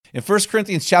In 1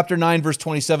 Corinthians chapter 9, verse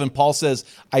 27, Paul says,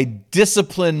 I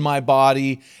discipline my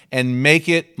body and make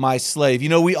it my slave. You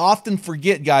know, we often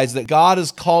forget, guys, that God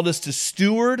has called us to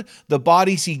steward the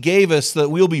bodies he gave us so that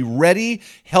we'll be ready,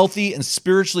 healthy, and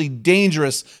spiritually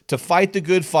dangerous to fight the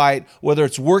good fight, whether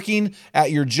it's working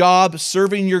at your job,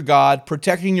 serving your God,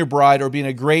 protecting your bride, or being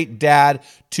a great dad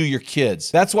to your kids.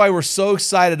 That's why we're so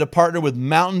excited to partner with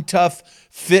Mountain Tough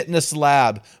Fitness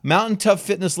Lab. Mountain Tough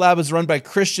Fitness Lab is run by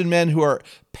Christian men who are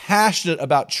passionate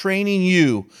about training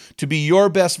you to be your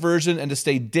best version and to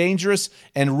stay dangerous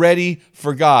and ready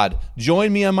for God.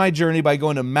 Join me on my journey by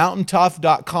going to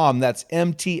mountaintough.com. That's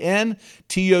MTNTOUGH,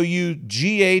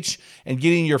 and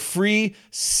getting your free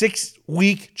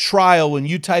 6-week trial when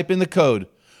you type in the code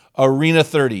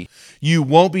ARENA30. You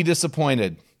won't be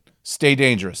disappointed. Stay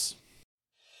dangerous.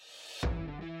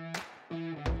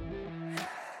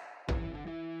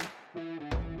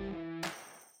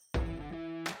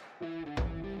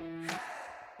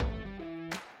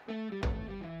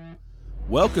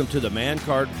 Welcome to the Man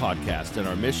Card Podcast and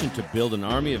our mission to build an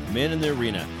army of men in the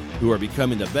arena who are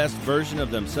becoming the best version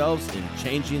of themselves in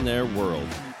changing their world.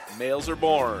 Males are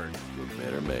born, but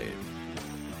men are made.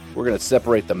 We're going to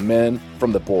separate the men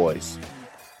from the boys.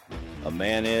 A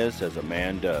man is as a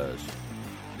man does.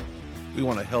 We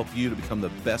want to help you to become the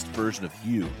best version of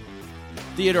you.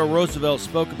 Theodore Roosevelt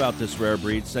spoke about this rare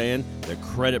breed, saying, the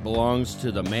credit belongs to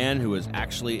the man who is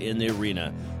actually in the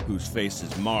arena, whose face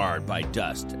is marred by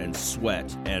dust and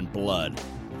sweat and blood.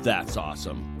 That's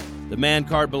awesome. The man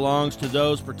card belongs to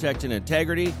those protecting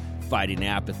integrity, fighting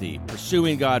apathy,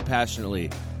 pursuing God passionately,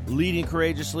 leading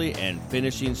courageously, and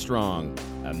finishing strong.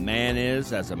 A man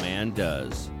is as a man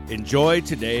does. Enjoy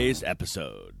today's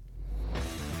episode.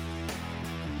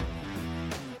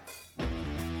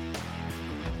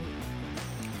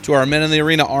 To our Men in the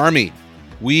Arena Army,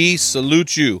 we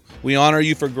salute you. We honor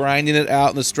you for grinding it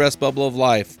out in the stress bubble of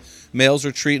life. Males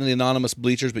retreat in the anonymous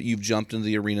bleachers, but you've jumped into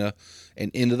the arena and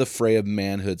into the fray of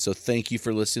manhood. So thank you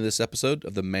for listening to this episode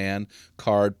of the Man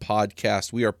Card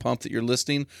Podcast. We are pumped that you're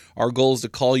listening. Our goal is to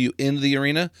call you into the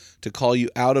arena, to call you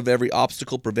out of every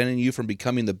obstacle preventing you from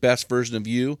becoming the best version of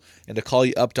you, and to call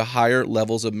you up to higher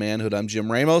levels of manhood. I'm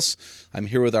Jim Ramos. I'm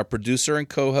here with our producer and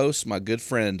co-host, my good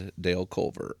friend, Dale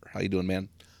Culver. How you doing, man?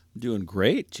 Doing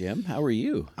great, Jim. How are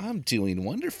you? I'm doing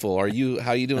wonderful. How are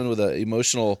you doing with the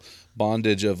emotional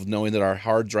bondage of knowing that our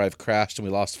hard drive crashed and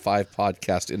we lost 5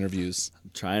 podcast interviews?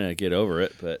 I'm trying to get over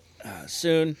it, but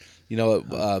soon. You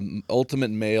know,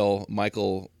 Ultimate Male,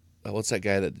 Michael, what's that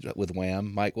guy that with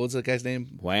Wham? Mike, what's that guy's name?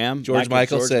 Wham? George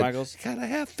Michael said, Michaels? gotta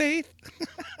have faith.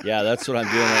 Yeah, that's what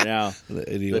I'm doing right now.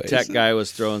 Anyways. The tech guy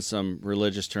was throwing some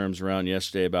religious terms around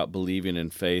yesterday about believing in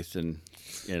faith and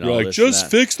you're like, just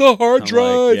fix the hard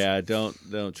drive. Like, yeah,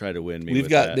 don't try to win me. We've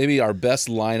with got that. Maybe our best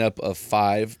lineup of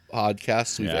 5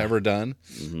 podcasts we've ever done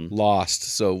lost.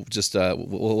 So just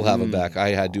we'll have them back.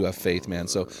 I do have faith, man.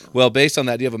 So, well, based on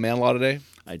that, do you have a man law today?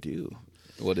 I do.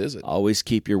 What is it? Always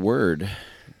keep your word.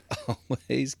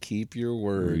 Always keep your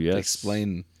word. Yes.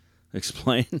 Explain.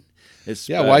 It's,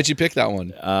 why'd you pick that one?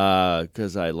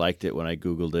 Because I liked it when I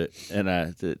Googled it.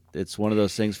 And it's one of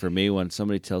those things for me when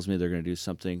somebody tells me they're going to do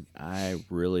something, I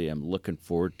really am looking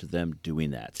forward to them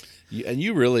doing that. And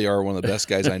you really are one of the best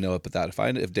guys I know up at that.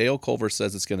 If Dale Culver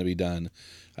says it's going to be done,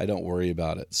 I don't worry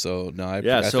about it. So, no,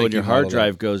 I so when your hard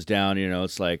drive goes down,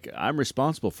 it's like, I'm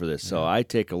responsible for this. So I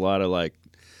take a lot of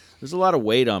there's a lot of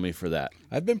weight on me for that.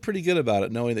 I've been pretty good about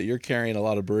it, knowing that you're carrying a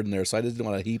lot of burden there, so I didn't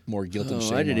want to heap more guilt and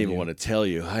shame on you. I didn't even want to tell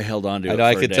you. I held on to it. I know.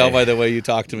 I could tell by the way you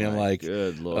talk to me. I'm like,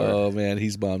 good Lord. Oh man,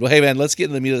 he's bummed. Well, hey man, let's get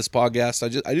into the meat of this podcast.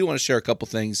 I do want to share a couple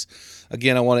things.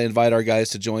 Again, I want to invite our guys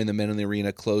to join the Men in the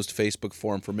Arena closed Facebook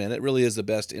forum for men. It really is the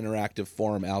best interactive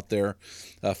forum out there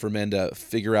for men to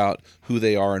figure out who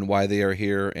they are and why they are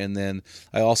here. And then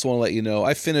I also want to let you know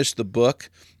I finished the book,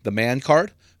 The Man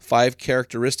Card. 5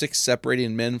 characteristics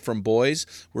separating men from boys.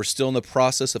 We're still in the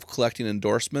process of collecting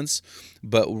endorsements,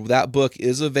 but that book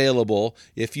is available.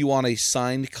 If you want a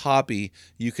signed copy,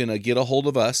 you can get a hold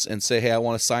of us and say, hey, I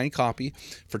want a signed copy.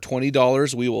 For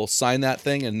 $20, we will sign that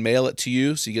thing and mail it to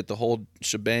you, so you get the whole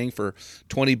shebang for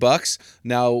 $20.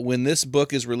 Now, when this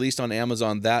book is released on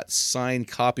Amazon, that signed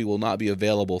copy will not be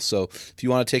available. So if you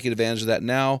want to take advantage of that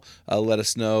now, let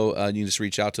us know. You can just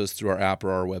reach out to us through our app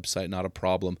or our website, not a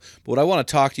problem. But what I want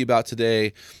to talk to you about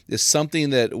today is something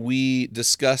that we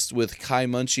discussed with Kai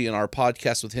Munchie in our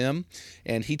podcast with him,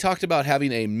 and he talked about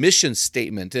having a mission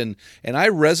statement, and I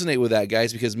resonate with that,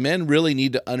 guys, because men really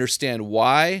need to understand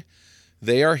why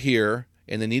they are here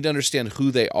and they need to understand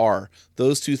who they are.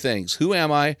 Those two things. Who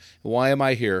am I? Why am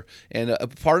I here? And a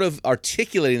part of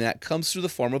articulating that comes through the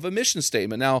form of a mission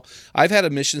statement. Now, I've had a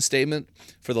mission statement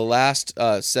for the last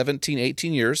 17,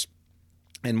 18 years.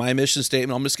 And my mission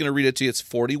statement, I'm just going to read it to you. It's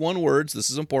 41 words. This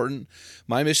is important.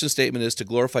 My mission statement is to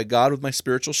glorify God with my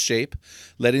spiritual shape,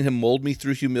 letting him mold me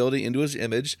through humility into his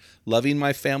image, loving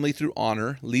my family through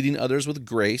honor, leading others with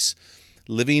grace,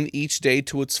 living each day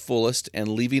to its fullest, and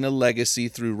leaving a legacy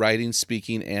through writing,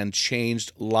 speaking, and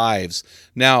changed lives.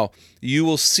 Now, you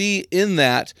will see in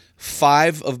that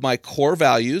 5 of my core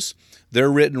values. They're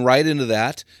written right into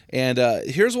that. And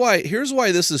here's why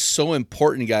this is so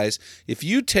important, guys. If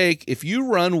you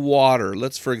run water,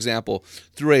 let's, for example,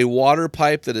 through a water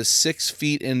pipe that is 6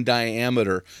 feet in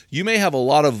diameter, you may have a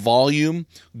lot of volume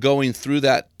going through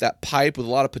that pipe with a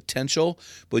lot of potential.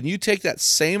 But when you take that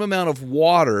same amount of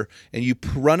water and you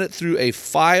run it through a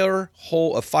fire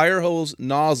hose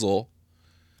nozzle,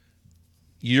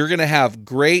 you're going to have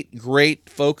great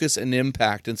focus and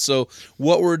impact. And so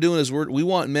what we're doing is we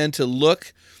want men to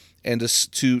look and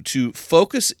to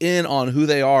focus in on who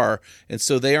they are, and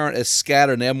so they aren't as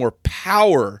scattered and they have more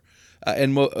power,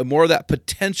 and more of that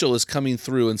potential is coming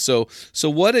through. And so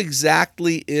what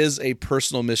exactly is a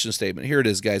personal mission statement? Here it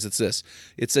is, guys. It's this.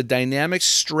 It's a dynamic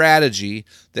strategy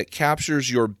that captures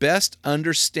your best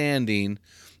understanding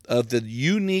of the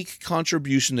unique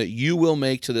contribution that you will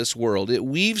make to this world. It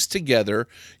weaves together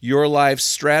your life's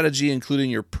strategy, including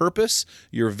your purpose,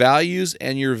 your values,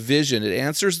 and your vision. It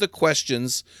answers the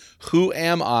questions, who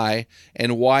am I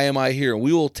and why am I here? And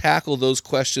we will tackle those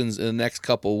questions in the next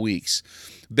couple weeks.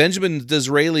 Benjamin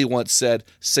Disraeli once said,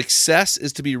 success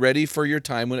is to be ready for your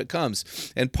time when it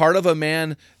comes. And part of a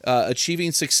man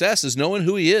achieving success is knowing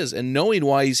who he is and knowing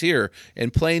why he's here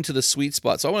and playing to the sweet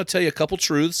spot. So I want to tell you a couple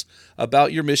truths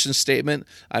about your mission statement.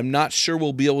 I'm not sure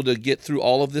we'll be able to get through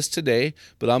all of this today,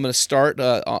 but I'm going to start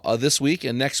this week,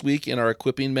 and next week in our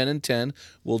Equipping Men in 10,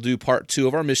 we'll do part 2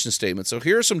 of our mission statement. So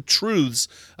here are some truths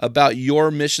about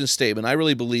your mission statement. I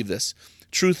really believe this.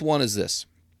 Truth 1 is this.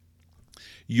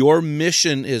 Your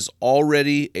mission is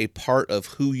already a part of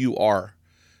who you are.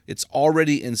 It's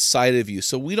already inside of you.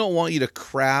 So we don't want you to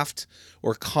craft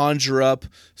or conjure up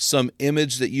some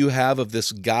image that you have of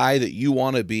this guy that you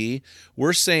want to be.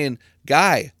 We're saying,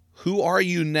 guy, who are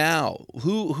you now?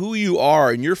 Who you are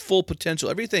and your full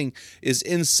potential. Everything is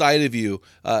inside of you.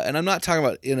 And I'm not talking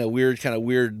about in a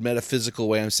weird metaphysical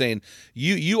way. I'm saying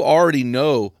you already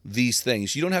know these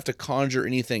things. You don't have to conjure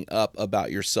anything up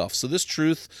about yourself. So this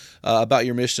truth about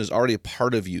your mission is already a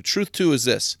part of you. Truth 2 is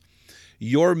this.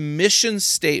 Your mission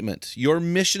statement, your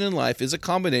mission in life is a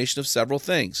combination of several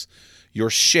things.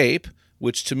 Your shape,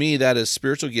 which to me that is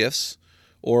spiritual gifts,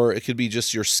 or it could be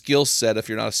just your skill set if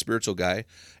you're not a spiritual guy.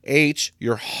 H,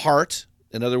 your heart,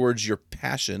 in other words, your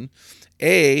passion.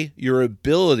 A, your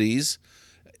abilities.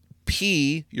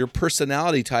 P, your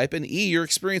personality type. And E, your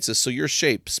experiences. So your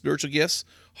shape, spiritual gifts,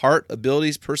 heart,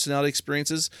 abilities, personality,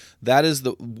 experiences. That is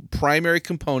the primary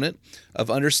component of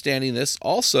understanding this.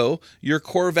 Also, your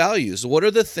core values. What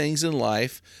are the things in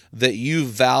life that you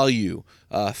value?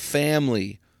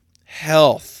 Family,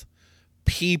 health,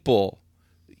 people,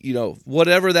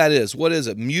 whatever that is. What is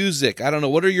it? Music. I don't know.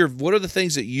 What are the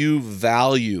things that you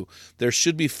value? There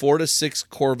should be 4 to 6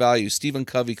 core values. Stephen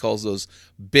Covey calls those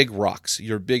big rocks,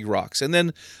 your big rocks. And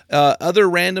then other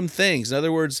random things. In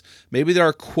other words, maybe there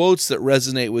are quotes that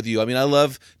resonate with you. I mean, I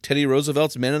love Teddy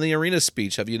Roosevelt's Men in the Arena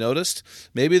speech. Have you noticed?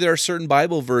 Maybe there are certain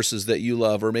Bible verses that you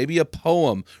love, or maybe a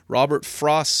poem. Robert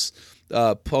Frost's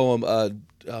poem,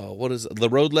 what is it? The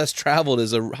Road Less Traveled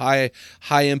is a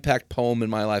high impact poem in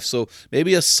my life. So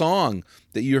maybe a song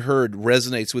that you heard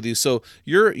resonates with you. So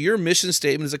your mission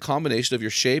statement is a combination of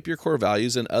your shape, your core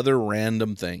values, and other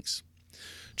random things.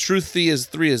 Truth 3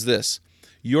 is this.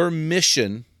 Your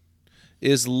mission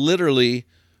is literally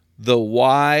the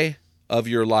why of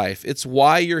your life. It's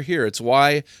why you're here. It's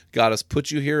why God has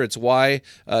put you here. It's why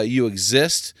you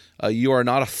exist. You are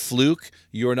not a fluke.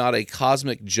 You are not a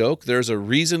cosmic joke. There's a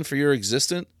reason for your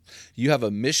existence. You have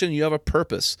a mission. You have a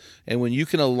purpose. And when you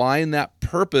can align that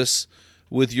purpose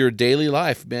with your daily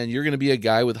life, man, you're going to be a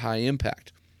guy with high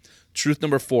impact. Truth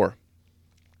number 4,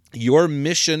 your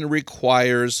mission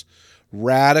requires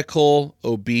radical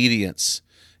obedience.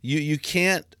 You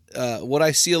can't what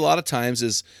I see a lot of times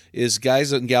is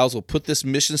guys and gals will put this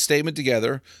mission statement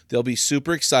together. They'll be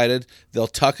super excited. They'll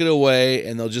tuck it away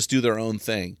and they'll just do their own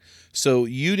thing. So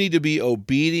you need to be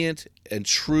obedient and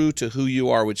true to who you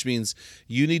are, which means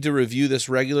you need to review this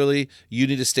regularly. You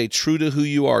need to stay true to who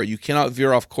you are. You cannot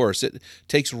veer off course. It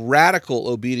takes radical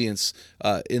obedience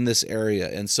in this area.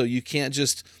 And so you can't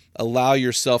just allow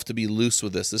yourself to be loose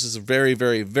with this. This is very,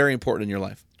 very, very important in your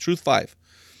life. Truth 5.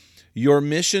 Your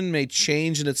mission may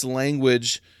change in its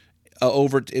language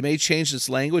it may change its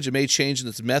language, it may change in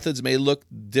its methods, it may look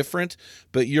different,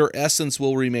 but your essence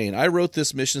will remain. I wrote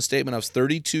this mission statement. I was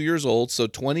 32 years old, so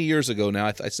 20 years ago now.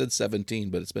 I said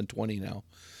 17, but it's been 20 now.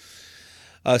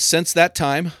 Since that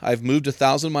time, I've moved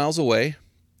 1,000 miles away.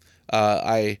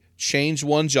 I changed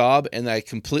one job, and I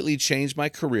completely changed my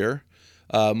career.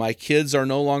 My kids are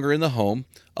no longer in the home.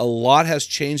 A lot has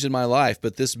changed in my life,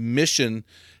 but this mission,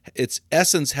 its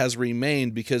essence has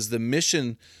remained because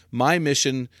my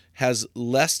mission has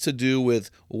less to do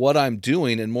with what I'm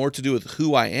doing and more to do with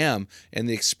who I am. And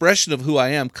the expression of who I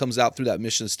am comes out through that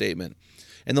mission statement.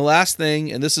 And the last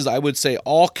thing, and this is, I would say,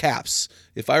 all caps.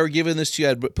 If I were giving this to you,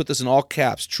 I'd put this in all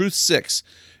caps. Truth 6,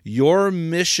 your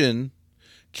mission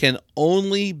can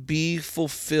only be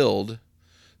fulfilled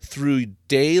through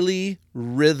daily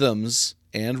rhythms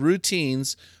and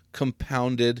routines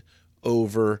compounded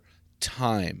over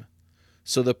time.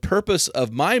 So the purpose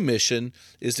of my mission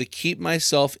is to keep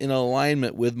myself in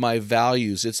alignment with my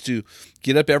values. It's to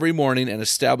get up every morning and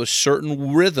establish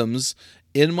certain rhythms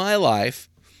in my life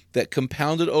that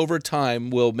compounded over time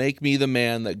will make me the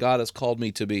man that God has called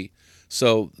me to be.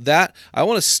 So that I'm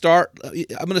going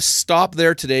to stop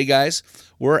there today, guys.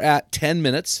 We're at 10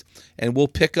 minutes, and we'll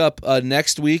pick up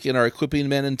next week in our Equipping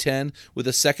Men in 10 with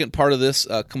the second part of this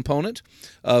component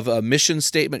of mission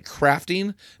statement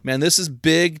crafting. Man, this is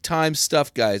big time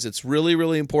stuff, guys. It's really,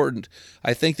 really important.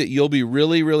 I think that you'll be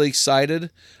really, really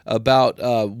excited about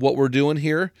what we're doing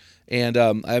here, and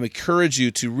I encourage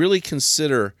you to really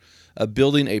consider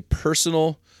building a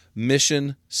personal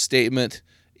mission statement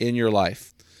in your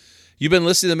life. You've been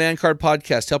listening to the Man Card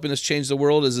Podcast. Helping us change the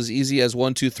world is as easy as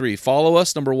 1, 2, 3. Follow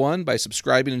us, number 1, by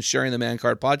subscribing and sharing the Man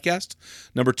Card Podcast.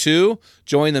 Number 2,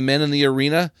 join the Men in the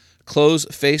Arena closed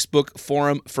Facebook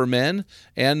forum for men.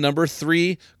 And number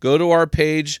 3, go to our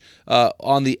page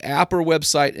on the app or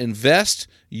website. Invest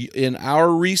in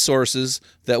our resources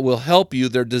that will help you.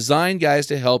 They're designed, guys,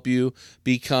 to help you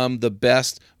become the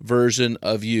best version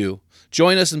of you.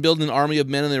 Join us in building an army of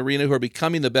men in the arena who are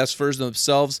becoming the best version of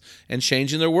themselves and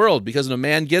changing their world. Because when a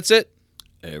man gets it,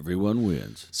 everyone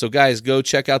wins. So, guys, go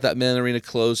check out that Men in the Arena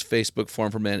closed Facebook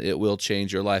forum for men. It will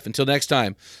change your life. Until next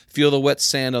time, feel the wet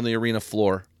sand on the arena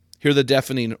floor. Hear the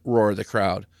deafening roar of the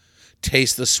crowd.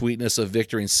 Taste the sweetness of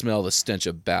victory and smell the stench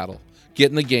of battle. Get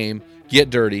in the game, get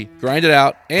dirty, grind it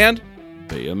out, and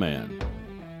be a man.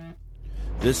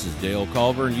 This is Dale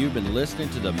Culver, and you've been listening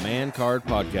to the Man Card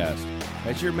Podcast.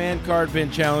 Has your man card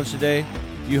been challenged today?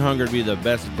 If you hunger to be the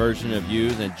best version of you,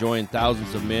 then join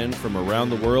thousands of men from around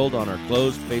the world on our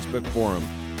closed Facebook forum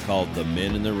called The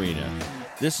Men in the Arena.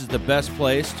 This is the best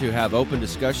place to have open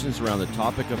discussions around the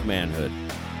topic of manhood.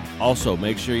 Also,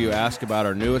 make sure you ask about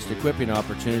our newest equipping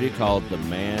opportunity called the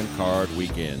Man Card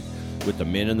Weekend with the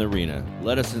Men in the Arena.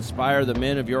 Let us inspire the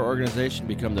men of your organization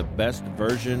to become the best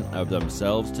version of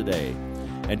themselves today.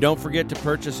 And don't forget to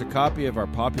purchase a copy of our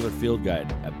popular field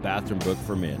guide, A Bathroom Book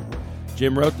for Men.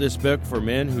 Jim wrote this book for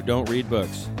men who don't read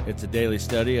books. It's a daily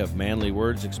study of manly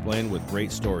words explained with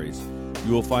great stories.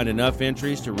 You will find enough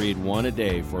entries to read one a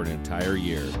day for an entire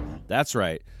year. That's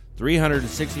right,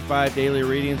 365 daily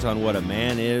readings on what a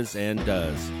man is and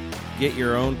does. Get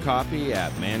your own copy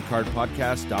at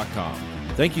mancardpodcast.com.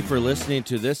 Thank you for listening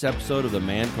to this episode of the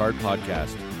Man Card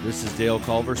Podcast. This is Dale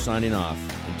Culver signing off.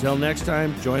 Until next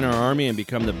time, join our army and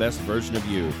become the best version of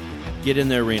you. Get in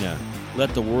the arena.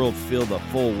 Let the world feel the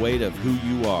full weight of who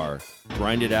you are.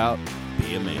 Grind it out.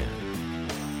 Be a man.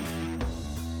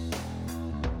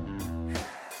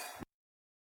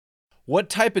 What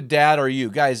type of dad are you?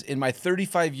 Guys, in my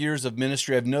 35 years of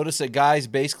ministry, I've noticed that guys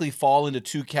basically fall into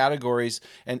 2 categories.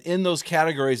 And in those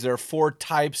categories, there are 4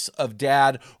 types of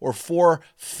dad or 4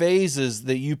 phases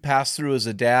that you pass through as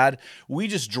a dad. We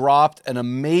just dropped an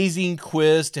amazing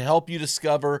quiz to help you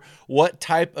discover what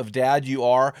type of dad you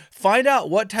are. Find out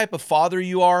what type of father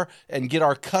you are and get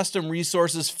our custom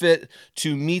resources fit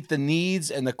to meet the needs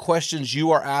and the questions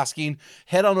you are asking.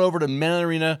 Head on over to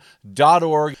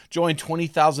meninthearena.org. Join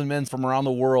 20,000 men from around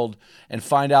the world and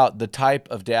find out the type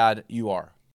of dad you are.